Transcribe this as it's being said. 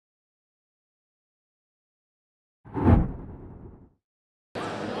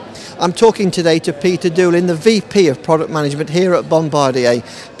I'm talking today to Peter Doolin, the VP of Product Management here at Bombardier.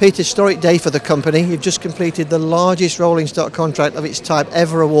 Peter, historic day for the company. You've just completed the largest rolling stock contract of its type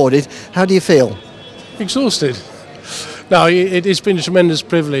ever awarded. How do you feel? Exhausted. No, it's been a tremendous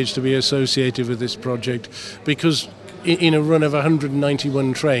privilege to be associated with this project, because in a run of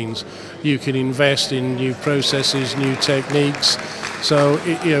 191 trains you can invest in new processes, new techniques. So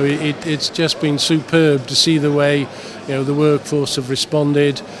it's just been superb to see the way the workforce have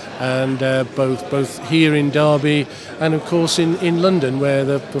responded, and both here in Derby and of course in London, where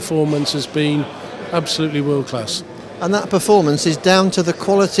the performance has been absolutely world class. And that performance is down to the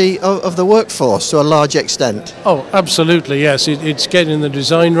quality of the workforce to a large extent. Oh, absolutely, yes. It's getting the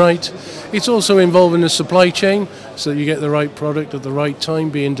design right. It's also involving the supply chain, so that you get the right product at the right time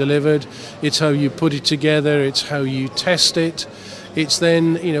being delivered. It's how you put it together, it's how you test it. It's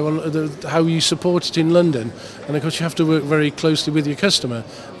then how you support it in London. And of course you have to work very closely with your customer,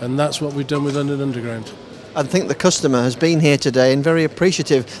 and that's what we've done with London Underground. I think the customer has been here today and very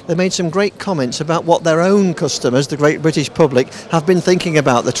appreciative. They made some great comments about what their own customers, the great British public, have been thinking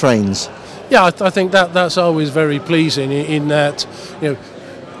about the trains. Yeah, I think that's always very pleasing, in that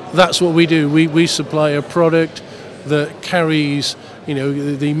that's what we do. We supply a product that carries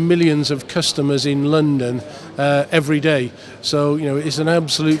the millions of customers in London every day. So it's an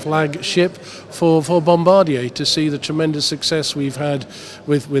absolute flagship for Bombardier to see the tremendous success we've had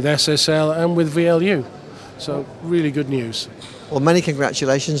with SSL and with VLU. So really good news. Well, many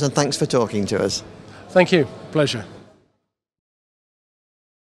congratulations and thanks for talking to us. Thank you. Pleasure.